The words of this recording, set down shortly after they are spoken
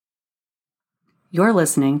You're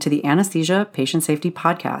listening to the Anesthesia Patient Safety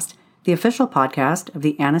Podcast, the official podcast of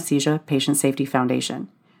the Anesthesia Patient Safety Foundation.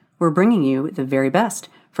 We're bringing you the very best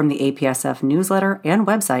from the APSF newsletter and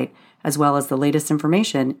website, as well as the latest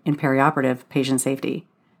information in perioperative patient safety.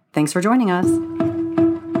 Thanks for joining us.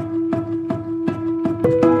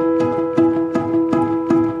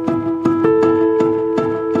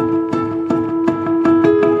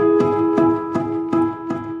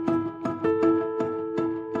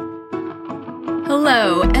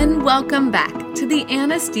 Hello, and welcome back to the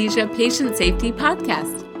Anesthesia Patient Safety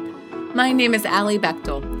Podcast. My name is Allie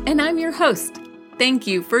Bechtel, and I'm your host. Thank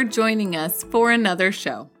you for joining us for another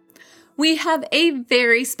show. We have a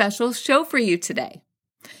very special show for you today.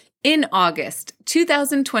 In August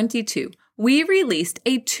 2022, we released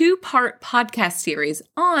a two-part podcast series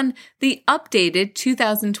on the updated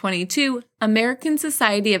 2022 American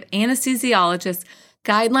Society of Anesthesiologists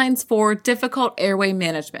Guidelines for Difficult Airway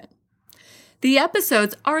Management. The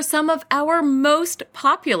episodes are some of our most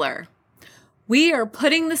popular. We are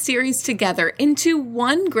putting the series together into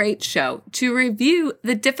one great show to review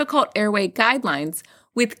the difficult airway guidelines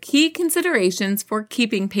with key considerations for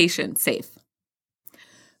keeping patients safe.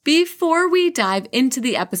 Before we dive into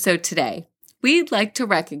the episode today, we'd like to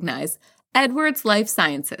recognize Edwards Life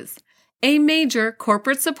Sciences, a major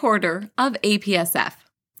corporate supporter of APSF.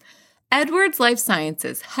 Edwards Life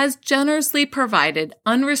Sciences has generously provided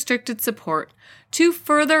unrestricted support to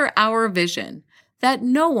further our vision that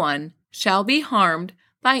no one shall be harmed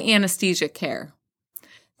by anesthesia care.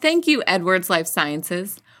 Thank you, Edwards Life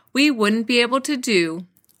Sciences. We wouldn't be able to do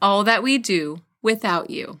all that we do without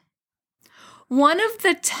you. One of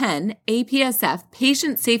the 10 APSF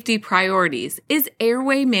patient safety priorities is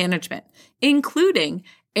airway management, including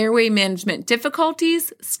airway management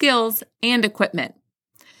difficulties, skills, and equipment.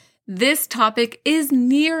 This topic is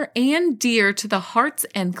near and dear to the hearts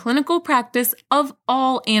and clinical practice of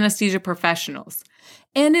all anesthesia professionals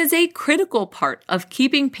and is a critical part of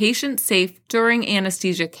keeping patients safe during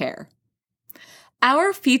anesthesia care.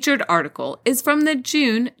 Our featured article is from the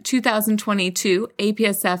June 2022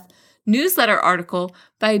 APSF newsletter article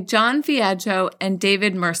by John Fiaggio and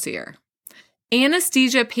David Mercier.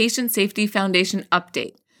 Anesthesia Patient Safety Foundation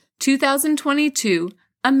Update, 2022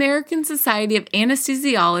 American Society of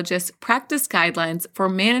Anesthesiologists Practice Guidelines for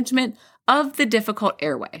Management of the Difficult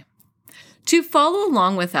Airway. To follow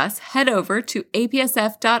along with us, head over to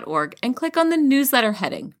apsf.org and click on the newsletter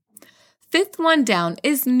heading. Fifth one down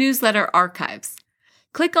is Newsletter Archives.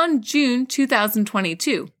 Click on June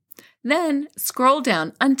 2022. Then scroll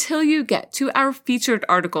down until you get to our featured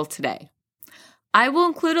article today. I will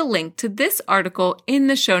include a link to this article in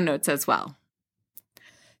the show notes as well.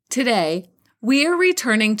 Today, we are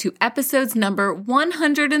returning to episodes number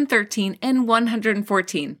 113 and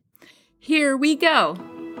 114. Here we go.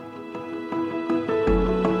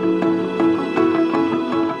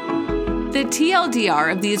 The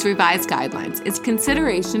TLDR of these revised guidelines is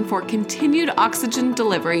consideration for continued oxygen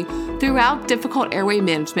delivery throughout difficult airway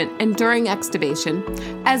management and during extubation,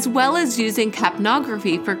 as well as using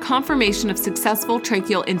capnography for confirmation of successful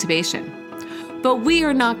tracheal intubation. But we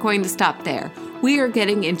are not going to stop there. We are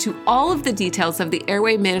getting into all of the details of the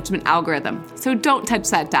airway management algorithm, so don't touch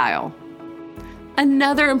that dial.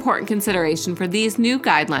 Another important consideration for these new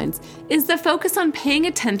guidelines is the focus on paying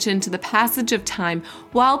attention to the passage of time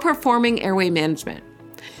while performing airway management.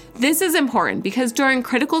 This is important because during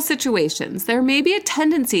critical situations, there may be a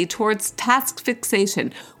tendency towards task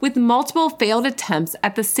fixation with multiple failed attempts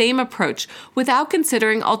at the same approach without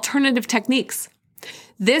considering alternative techniques.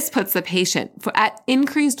 This puts the patient at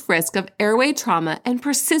increased risk of airway trauma and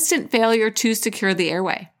persistent failure to secure the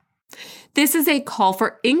airway. This is a call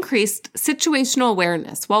for increased situational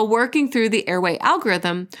awareness while working through the airway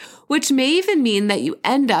algorithm, which may even mean that you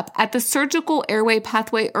end up at the surgical airway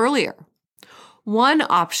pathway earlier. One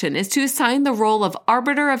option is to assign the role of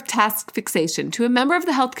arbiter of task fixation to a member of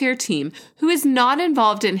the healthcare team who is not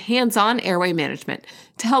involved in hands-on airway management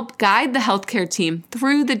to help guide the healthcare team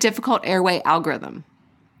through the difficult airway algorithm.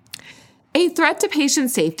 A threat to patient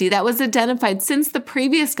safety that was identified since the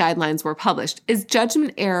previous guidelines were published is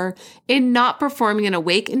judgment error in not performing an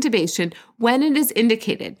awake intubation when it is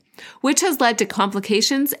indicated, which has led to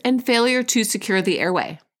complications and failure to secure the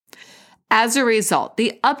airway. As a result,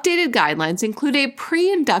 the updated guidelines include a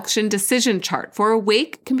pre-induction decision chart for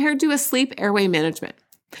awake compared to asleep airway management.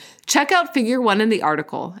 Check out Figure 1 in the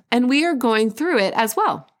article, and we are going through it as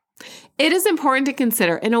well. It is important to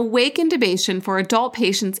consider an awake intubation for adult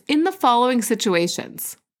patients in the following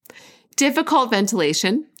situations: difficult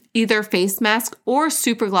ventilation, either face mask or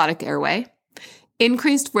supraglottic airway,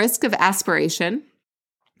 increased risk of aspiration,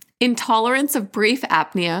 intolerance of brief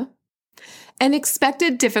apnea, and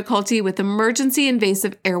expected difficulty with emergency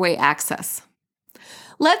invasive airway access.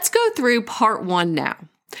 Let's go through part 1 now.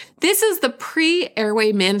 This is the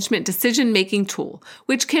pre-airway management decision-making tool,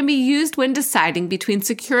 which can be used when deciding between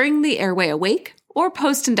securing the airway awake or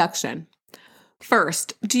post-induction.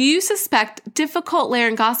 First, do you suspect difficult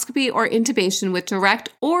laryngoscopy or intubation with direct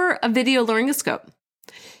or a video laryngoscope?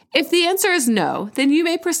 If the answer is no, then you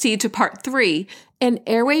may proceed to part 3 and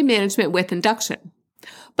airway management with induction.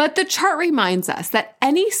 But the chart reminds us that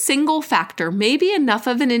any single factor may be enough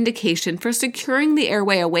of an indication for securing the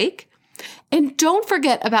airway awake. And don't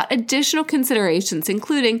forget about additional considerations,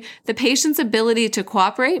 including the patient's ability to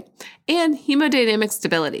cooperate and hemodynamic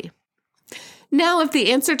stability. Now, if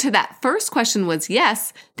the answer to that first question was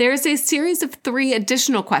yes, there is a series of 3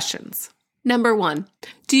 additional questions. Number 1,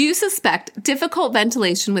 do you suspect difficult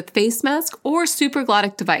ventilation with face mask or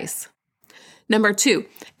supraglottic device? Number 2,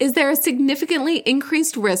 is there a significantly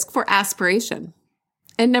increased risk for aspiration?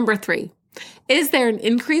 And number 3, is there an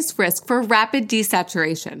increased risk for rapid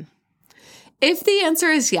desaturation? If the answer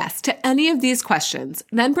is yes to any of these questions,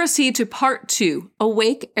 then proceed to part 2,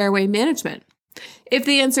 awake airway management. If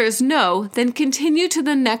the answer is no, then continue to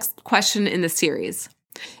the next question in the series.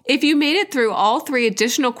 If you made it through all 3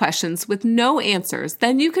 additional questions with no answers,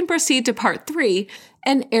 then you can proceed to part 3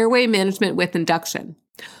 and airway management with induction.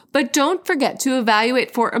 But don't forget to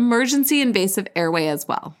evaluate for emergency invasive airway as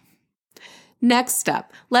well. Next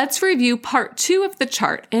up, let's review part 2 of the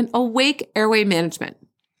chart and awake airway management.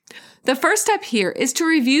 The first step here is to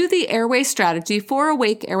review the airway strategy for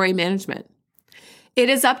awake airway management. It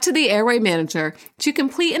is up to the airway manager to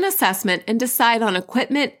complete an assessment and decide on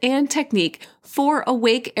equipment and technique for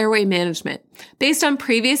awake airway management based on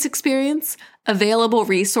previous experience, available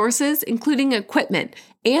resources, including equipment,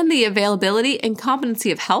 and the availability and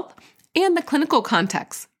competency of help, and the clinical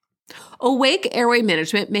context. Awake airway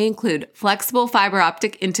management may include flexible fiber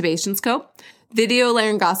optic intubation scope, video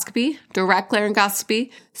laryngoscopy, direct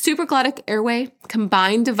laryngoscopy, supraglottic airway,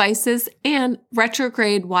 combined devices, and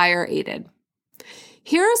retrograde wire aided.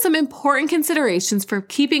 Here are some important considerations for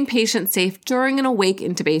keeping patients safe during an awake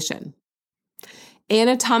intubation.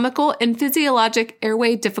 Anatomical and physiologic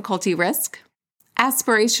airway difficulty risk,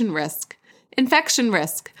 aspiration risk, infection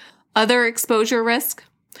risk, other exposure risk,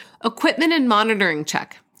 equipment and monitoring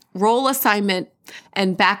check, role assignment,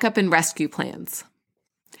 and backup and rescue plans.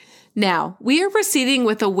 Now, we are proceeding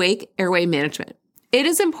with awake airway management. It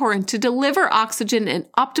is important to deliver oxygen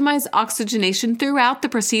and optimize oxygenation throughout the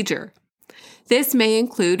procedure. This may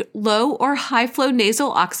include low or high flow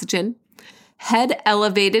nasal oxygen, head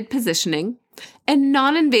elevated positioning, and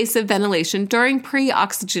non-invasive ventilation during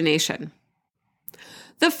pre-oxygenation.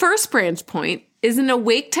 The first branch point is an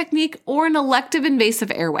awake technique or an elective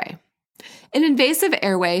invasive airway. An invasive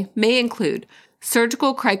airway may include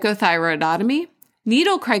surgical cricothyroidotomy,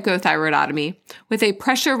 needle cricothyroidotomy with a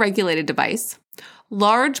pressure-regulated device,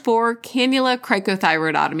 large bore cannula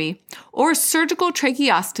cricothyroidotomy, or surgical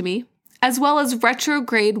tracheostomy, as well as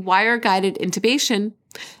retrograde wire-guided intubation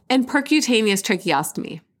and percutaneous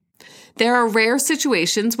tracheostomy. There are rare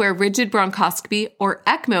situations where rigid bronchoscopy or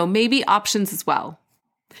ECMO may be options as well.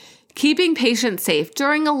 Keeping patients safe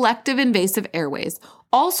during elective invasive airways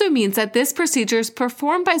also means that this procedure is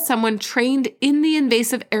performed by someone trained in the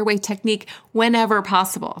invasive airway technique whenever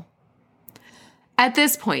possible. At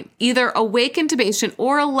this point, either awake intubation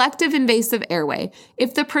or elective invasive airway,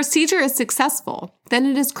 if the procedure is successful, then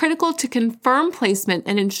it is critical to confirm placement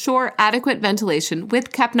and ensure adequate ventilation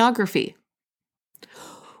with capnography.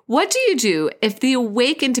 What do you do if the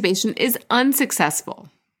awake intubation is unsuccessful?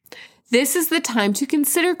 This is the time to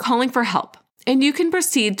consider calling for help, and you can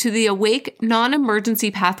proceed to the awake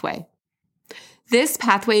non-emergency pathway. This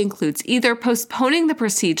pathway includes either postponing the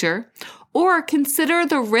procedure or consider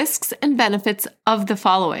the risks and benefits of the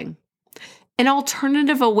following: an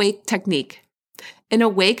alternative awake technique, an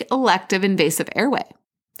awake elective invasive airway,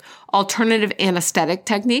 alternative anesthetic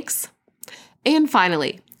techniques, and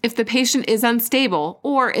finally, if the patient is unstable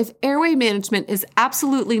or if airway management is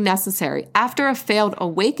absolutely necessary after a failed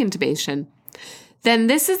awake intubation, then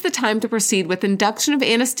this is the time to proceed with induction of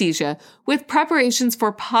anesthesia with preparations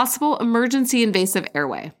for possible emergency invasive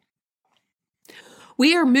airway.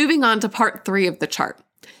 We are moving on to part 3 of the chart.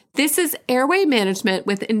 This is airway management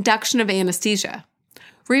with induction of anesthesia.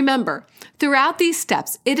 Remember, throughout these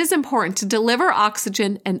steps, it is important to deliver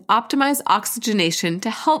oxygen and optimize oxygenation to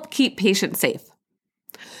help keep patients safe.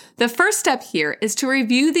 The first step here is to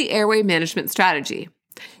review the airway management strategy.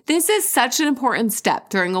 This is such an important step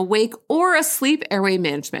during awake or asleep airway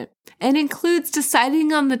management and includes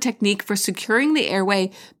deciding on the technique for securing the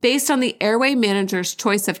airway based on the airway manager's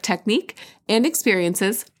choice of technique and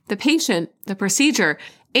experiences, the patient, the procedure,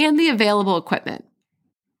 and the available equipment.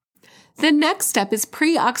 The next step is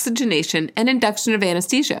pre-oxygenation and induction of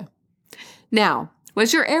anesthesia. Now,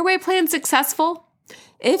 was your airway plan successful?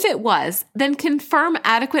 If it was, then confirm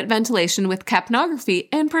adequate ventilation with capnography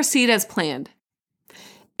and proceed as planned.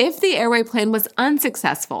 If the airway plan was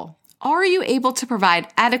unsuccessful, are you able to provide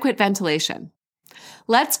adequate ventilation?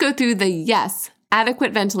 Let's go through the yes,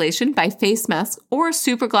 adequate ventilation by face mask or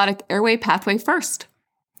supraglottic airway pathway first.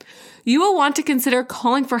 You will want to consider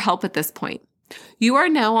calling for help at this point. You are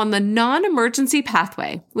now on the non-emergency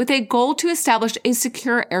pathway with a goal to establish a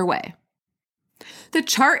secure airway. The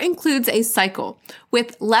chart includes a cycle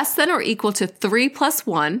with less than or equal to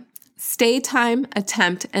 3+1, stay time,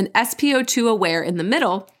 attempt, and SpO2 aware in the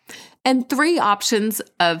middle, and 3 options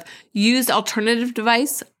of used alternative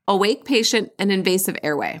device, awake patient, and invasive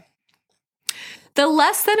airway. The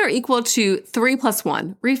less than or equal to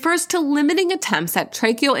 3+1 refers to limiting attempts at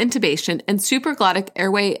tracheal intubation and supraglottic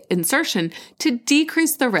airway insertion to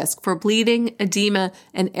decrease the risk for bleeding, edema,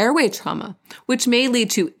 and airway trauma, which may lead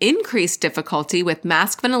to increased difficulty with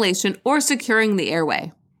mask ventilation or securing the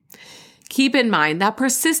airway. Keep in mind that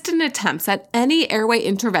persistent attempts at any airway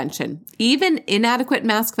intervention, even inadequate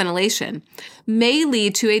mask ventilation, may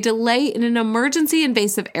lead to a delay in an emergency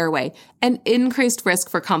invasive airway and increased risk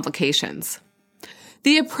for complications.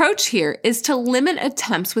 The approach here is to limit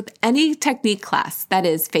attempts with any technique class, that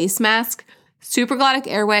is face mask, supraglottic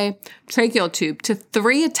airway, tracheal tube, to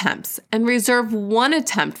 3 attempts and reserve 1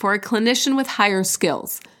 attempt for a clinician with higher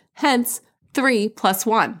skills, hence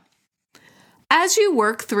 3+1. As you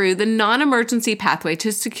work through the non-emergency pathway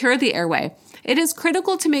to secure the airway, it is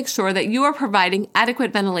critical to make sure that you are providing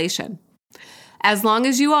adequate ventilation. As long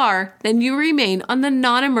as you are, then you remain on the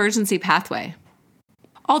non-emergency pathway.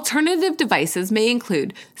 Alternative devices may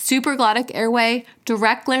include supraglottic airway,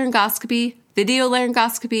 direct laryngoscopy, video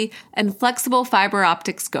laryngoscopy, and flexible fiber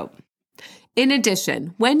optic scope. In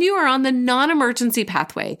addition, when you are on the non-emergency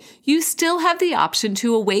pathway, you still have the option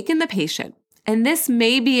to awaken the patient, and this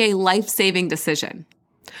may be a life-saving decision.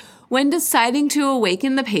 When deciding to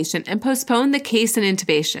awaken the patient and postpone the case and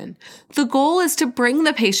intubation, the goal is to bring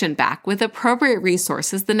the patient back with appropriate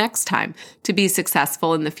resources the next time to be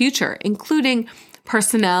successful in the future, including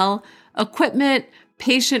personnel, equipment,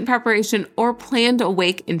 patient preparation, or planned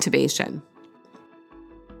awake intubation.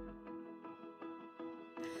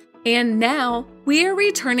 And now we are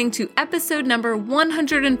returning to episode number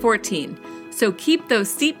 114, so keep those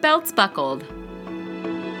seatbelts buckled.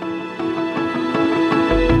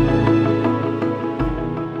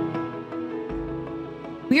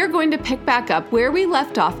 We are going to pick back up where we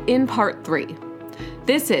left off in part 3.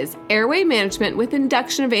 This is airway management with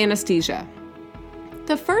induction of anesthesia.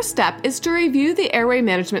 The first step is to review the airway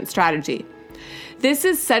management strategy. This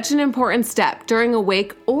is such an important step during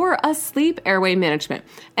awake or asleep airway management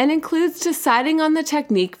and includes deciding on the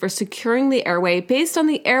technique for securing the airway based on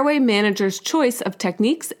the airway manager's choice of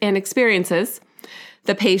techniques and experiences,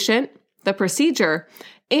 the patient, the procedure,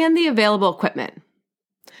 and the available equipment.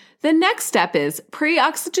 The next step is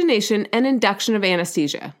pre-oxygenation and induction of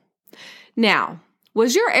anesthesia. Now,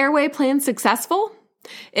 was your airway plan successful?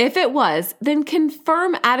 If it was, then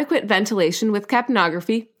confirm adequate ventilation with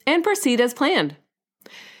capnography and proceed as planned.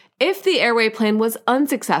 If the airway plan was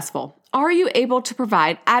unsuccessful, are you able to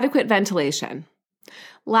provide adequate ventilation?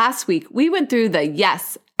 Last week, we went through the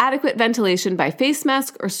yes, adequate ventilation by face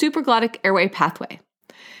mask or supraglottic airway pathway.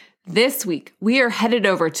 This week, we are headed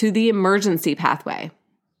over to the emergency pathway.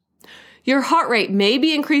 Your heart rate may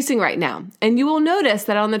be increasing right now, and you will notice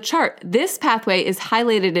that on the chart, this pathway is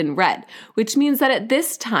highlighted in red, which means that at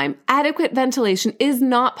this time, adequate ventilation is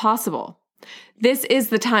not possible. This is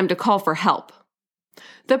the time to call for help.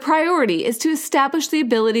 The priority is to establish the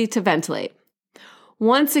ability to ventilate.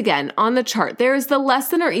 Once again, on the chart, there is the less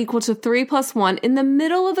than or equal to 3+1 in the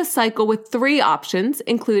middle of a cycle with 3 options,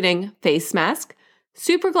 including face mask,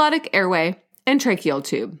 supraglottic airway, and tracheal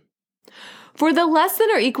tube. For the less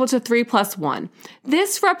than or equal to 3+1,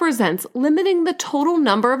 this represents limiting the total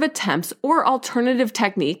number of attempts or alternative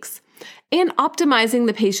techniques and optimizing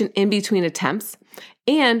the patient in between attempts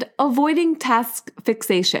and avoiding task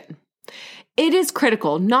fixation. It is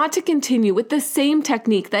critical not to continue with the same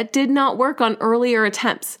technique that did not work on earlier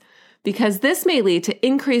attempts, because this may lead to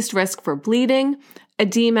increased risk for bleeding,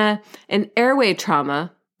 edema, and airway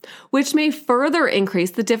trauma, which may further increase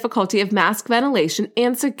the difficulty of mask ventilation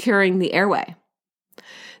and securing the airway.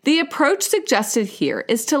 The approach suggested here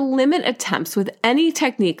is to limit attempts with any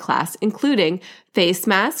technique class, including face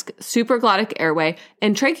mask, supraglottic airway,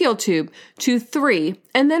 and tracheal tube, to 3,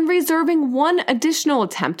 and then reserving 1 additional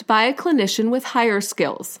attempt by a clinician with higher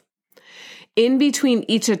skills. In between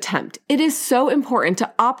each attempt, it is so important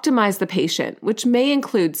to optimize the patient, which may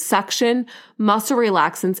include suction, muscle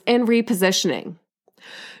relaxants, and repositioning.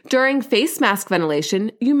 During face mask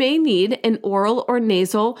ventilation, you may need an oral or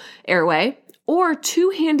nasal airway or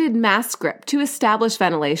two-handed mask grip to establish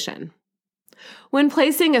ventilation. When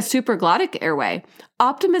placing a supraglottic airway,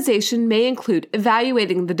 optimization may include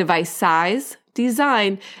evaluating the device size,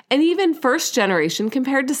 design, and even first generation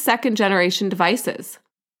compared to second generation devices.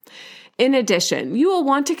 In addition, you will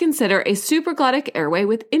want to consider a supraglottic airway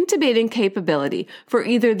with intubating capability for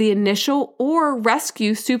either the initial or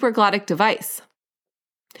rescue supraglottic device.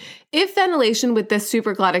 If ventilation with this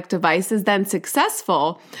supraglottic device is then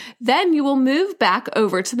successful, then you will move back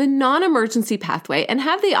over to the non-emergency pathway and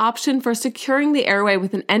have the option for securing the airway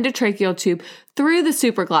with an endotracheal tube through the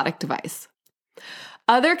supraglottic device.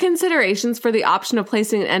 Other considerations for the option of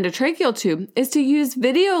placing an endotracheal tube is to use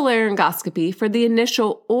video laryngoscopy for the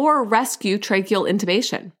initial or rescue tracheal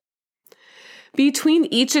intubation. Between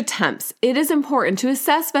each attempts, it is important to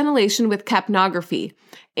assess ventilation with capnography,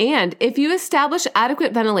 and if you establish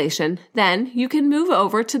adequate ventilation, then you can move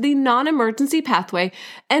over to the non-emergency pathway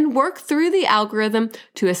and work through the algorithm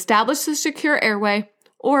to establish the secure airway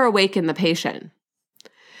or awaken the patient.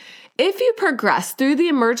 If you progress through the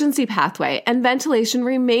emergency pathway and ventilation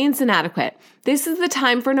remains inadequate, this is the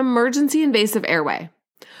time for an emergency invasive airway.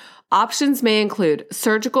 Options may include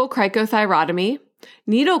surgical cricothyrotomy,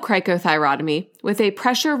 needle cricothyrotomy with a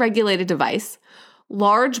pressure-regulated device,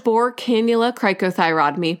 large bore cannula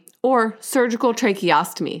cricothyrotomy, or surgical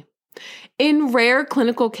tracheostomy. In rare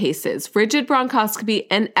clinical cases, rigid bronchoscopy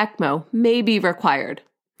and ECMO may be required.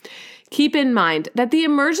 Keep in mind that the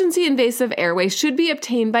emergency invasive airway should be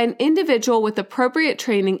obtained by an individual with appropriate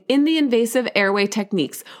training in the invasive airway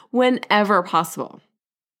techniques whenever possible.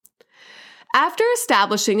 After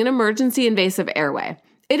establishing an emergency invasive airway,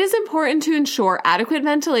 it is important to ensure adequate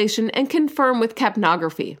ventilation and confirm with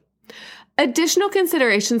capnography. Additional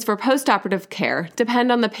considerations for postoperative care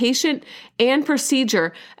depend on the patient and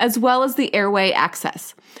procedure as well as the airway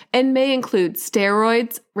access, and may include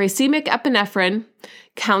steroids, racemic epinephrine,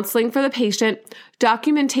 counseling for the patient,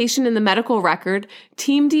 documentation in the medical record,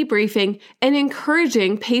 team debriefing, and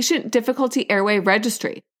encouraging patient difficulty airway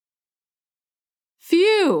registry.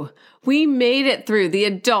 Phew! We made it through the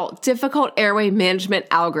adult difficult airway management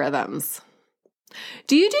algorithms.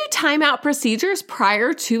 Do you do timeout procedures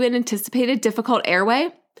prior to an anticipated difficult airway?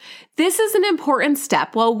 This is an important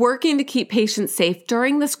step while working to keep patients safe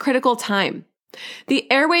during this critical time. The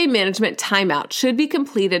airway management timeout should be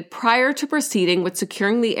completed prior to proceeding with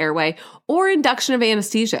securing the airway or induction of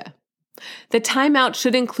anesthesia. The timeout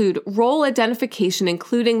should include role identification,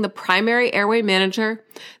 including the primary airway manager,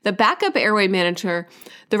 the backup airway manager,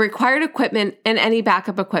 the required equipment and any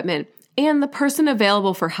backup equipment, and the person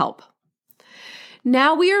available for help.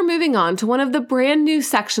 Now we are moving on to one of the brand new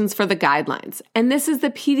sections for the guidelines, and this is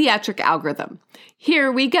the pediatric algorithm.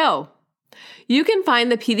 Here we go. You can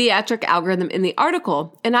find the pediatric algorithm in the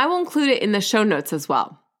article, and I will include it in the show notes as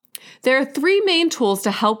well. There are three main tools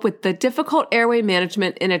to help with the difficult airway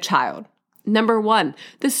management in a child. Number 1,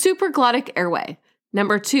 the supraglottic airway.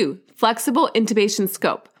 Number 2, flexible intubation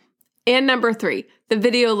scope. And number 3, the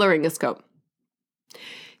video laryngoscope.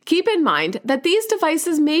 Keep in mind that these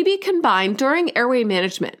devices may be combined during airway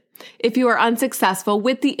management if you are unsuccessful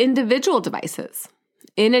with the individual devices.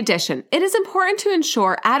 In addition, it is important to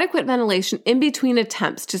ensure adequate ventilation in between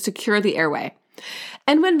attempts to secure the airway.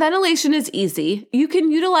 And when ventilation is easy, you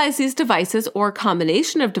can utilize these devices or a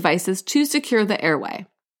combination of devices to secure the airway.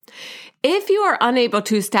 If you are unable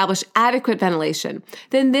to establish adequate ventilation,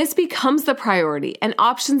 then this becomes the priority, and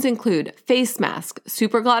options include face mask,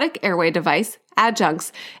 supraglottic airway device,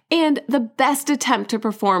 adjuncts, and the best attempt to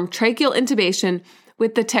perform tracheal intubation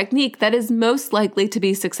with the technique that is most likely to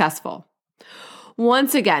be successful.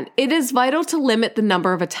 Once again, it is vital to limit the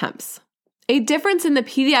number of attempts. A difference in the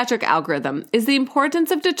pediatric algorithm is the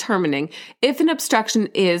importance of determining if an obstruction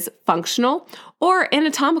is functional or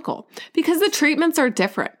anatomical, because the treatments are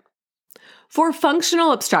different. For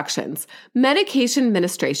functional obstructions, medication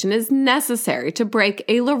administration is necessary to break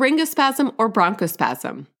a laryngospasm or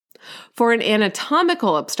bronchospasm. For an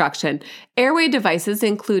anatomical obstruction, airway devices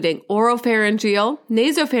including oropharyngeal,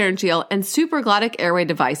 nasopharyngeal, and supraglottic airway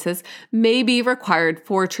devices may be required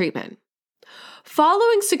for treatment.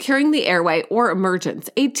 Following securing the airway or emergence,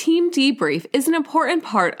 a team debrief is an important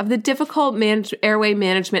part of the difficult airway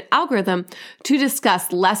management algorithm to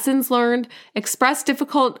discuss lessons learned, express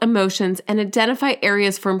difficult emotions, and identify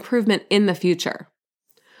areas for improvement in the future.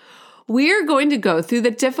 We are going to go through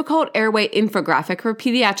the difficult airway infographic for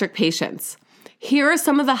pediatric patients. Here are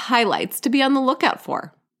some of the highlights to be on the lookout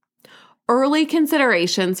for. early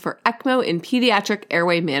considerations for ECMO in pediatric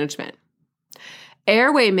airway management.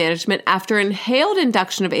 Airway management after inhaled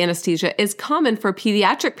induction of anesthesia is common for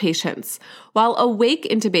pediatric patients, while awake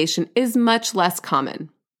intubation is much less common.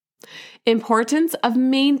 Importance of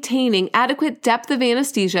maintaining adequate depth of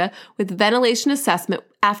anesthesia with ventilation assessment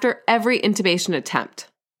after every intubation attempt.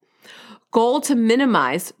 Goal to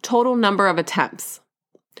minimize total number of attempts.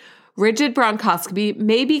 Rigid bronchoscopy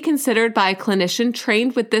may be considered by a clinician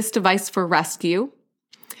trained with this device for rescue.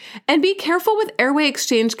 And be careful with airway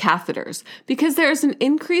exchange catheters because there is an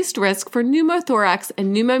increased risk for pneumothorax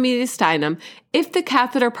and pneumomediastinum if the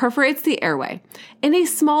catheter perforates the airway, and a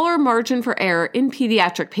smaller margin for error in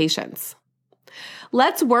pediatric patients.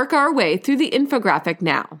 Let's work our way through the infographic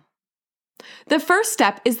now. The first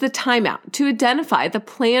step is the timeout to identify the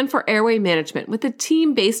plan for airway management with a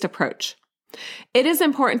team-based approach. It is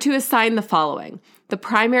important to assign the following: the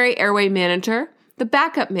primary airway manager, the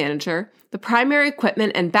backup manager, the primary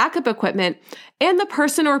equipment and backup equipment, and the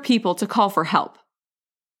person or people to call for help.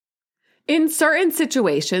 In certain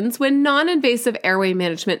situations, when non-invasive airway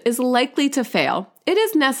management is likely to fail, it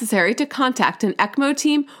is necessary to contact an ECMO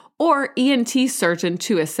team or ENT surgeon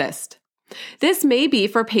to assist. This may be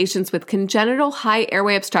for patients with congenital high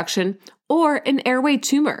airway obstruction or an airway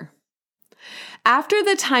tumor. After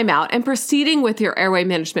the timeout and proceeding with your airway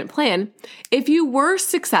management plan, if you were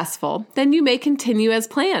successful, then you may continue as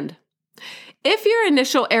planned. If your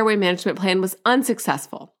initial airway management plan was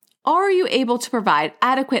unsuccessful, are you able to provide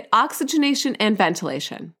adequate oxygenation and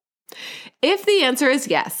ventilation? If the answer is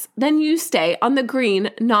yes, then you stay on the green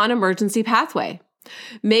non-emergency pathway.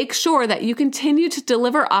 Make sure that you continue to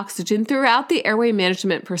deliver oxygen throughout the airway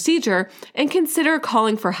management procedure and consider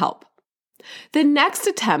calling for help. The next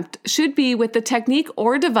attempt should be with the technique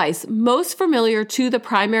or device most familiar to the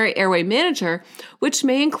primary airway manager, which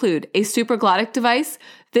may include a supraglottic device,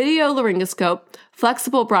 video laryngoscope,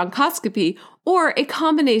 flexible bronchoscopy, or a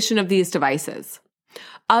combination of these devices.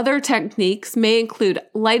 Other techniques may include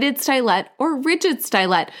lighted stylet or rigid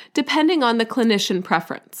stylet, depending on the clinician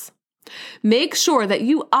preference. Make sure that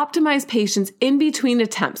you optimize patients in between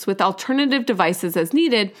attempts with alternative devices as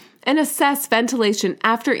needed and assess ventilation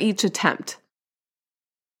after each attempt.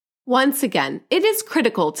 Once again, it is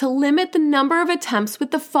critical to limit the number of attempts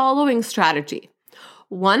with the following strategy.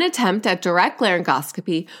 1 attempt at direct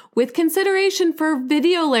laryngoscopy with consideration for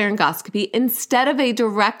video laryngoscopy instead of a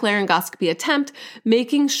direct laryngoscopy attempt,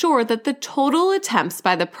 making sure that the total attempts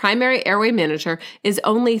by the primary airway manager is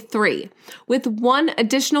only 3, with 1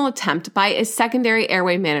 additional attempt by a secondary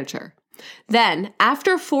airway manager. Then,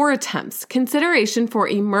 after 4 attempts, consideration for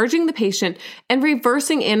emerging the patient and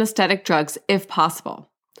reversing anesthetic drugs if possible.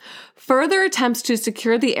 Further attempts to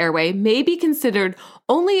secure the airway may be considered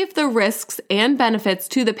only if the risks and benefits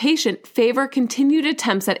to the patient favor continued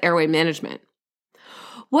attempts at airway management.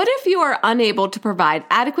 What if you are unable to provide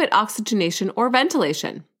adequate oxygenation or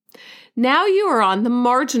ventilation? Now you are on the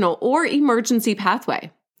marginal or emergency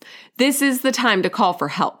pathway. This is the time to call for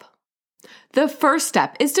help. The first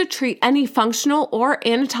step is to treat any functional or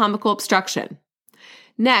anatomical obstruction.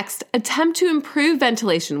 Next, attempt to improve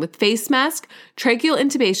ventilation with face mask, tracheal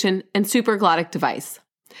intubation, and supraglottic device.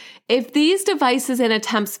 If these devices and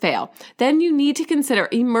attempts fail, then you need to consider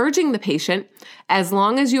emerging the patient, as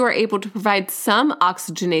long as you are able to provide some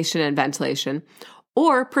oxygenation and ventilation,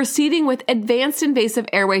 or proceeding with advanced invasive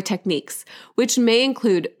airway techniques, which may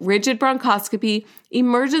include rigid bronchoscopy,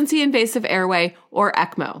 emergency invasive airway, or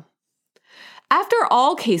ECMO. After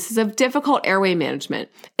all cases of difficult airway management,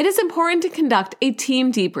 it is important to conduct a team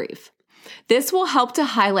debrief. This will help to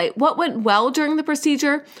highlight what went well during the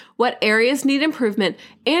procedure, what areas need improvement,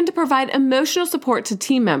 and to provide emotional support to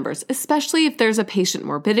team members, especially if there's a patient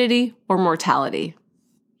morbidity or mortality.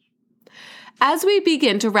 As we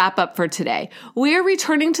begin to wrap up for today, we are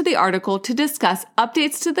returning to the article to discuss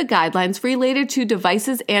updates to the guidelines related to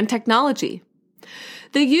devices and technology.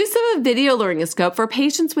 The use of a video laryngoscope for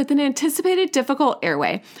patients with an anticipated difficult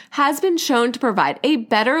airway has been shown to provide a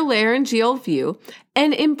better laryngeal view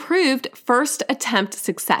and improved first attempt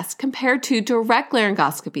success compared to direct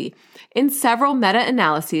laryngoscopy in several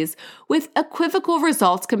meta-analyses, with equivocal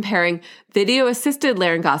results comparing video-assisted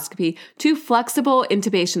laryngoscopy to flexible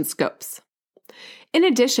intubation scopes. In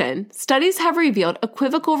addition, studies have revealed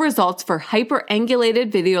equivocal results for hyperangulated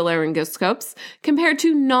video laryngoscopes compared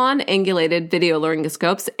to non-angulated video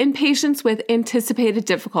laryngoscopes in patients with anticipated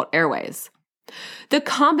difficult airways. The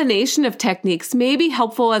combination of techniques may be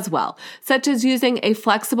helpful as well, such as using a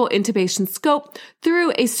flexible intubation scope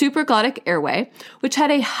through a supraglottic airway, which had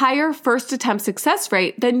a higher first attempt success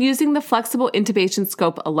rate than using the flexible intubation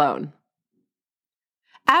scope alone.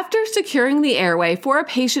 After securing the airway for a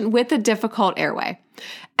patient with a difficult airway,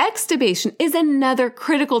 extubation is another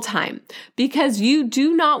critical time because you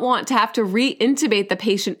do not want to have to re-intubate the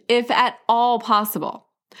patient if at all possible.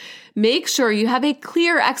 Make sure you have a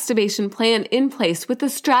clear extubation plan in place with a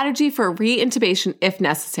strategy for re-intubation if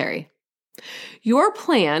necessary. Your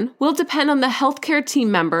plan will depend on the healthcare team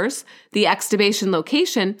members, the extubation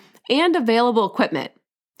location, and available equipment.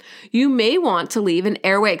 You may want to leave an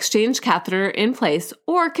airway exchange catheter in place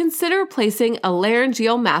or consider placing a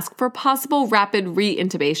laryngeal mask for possible rapid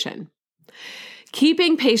re-intubation.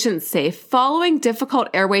 Keeping patients safe following difficult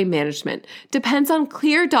airway management depends on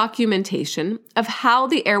clear documentation of how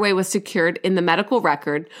the airway was secured in the medical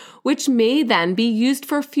record, which may then be used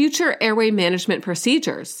for future airway management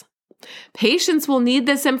procedures. Patients will need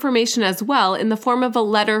this information as well in the form of a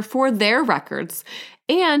letter for their records,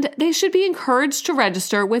 and they should be encouraged to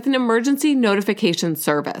register with an emergency notification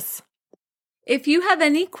service. If you have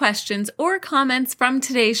any questions or comments from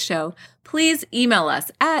today's show, please email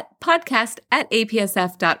us at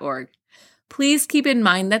podcast@apsf.org. Please keep in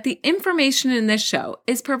mind that the information in this show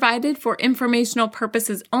is provided for informational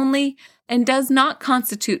purposes only and does not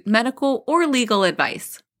constitute medical or legal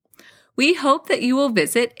advice. We hope that you will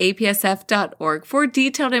visit apsf.org for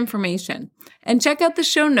detailed information and check out the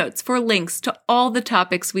show notes for links to all the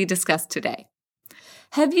topics we discussed today.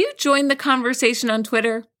 Have you joined the conversation on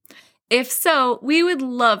Twitter? If so, we would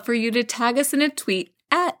love for you to tag us in a tweet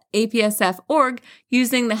at apsf.org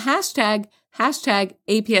using the hashtag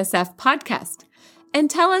 #APSFpodcast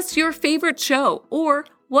and tell us your favorite show or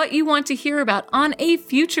what you want to hear about on a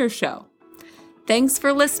future show. Thanks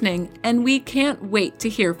for listening, and we can't wait to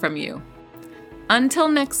hear from you. Until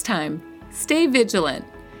next time, stay vigilant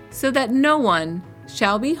so that no one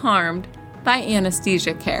shall be harmed by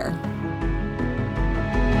anesthesia care.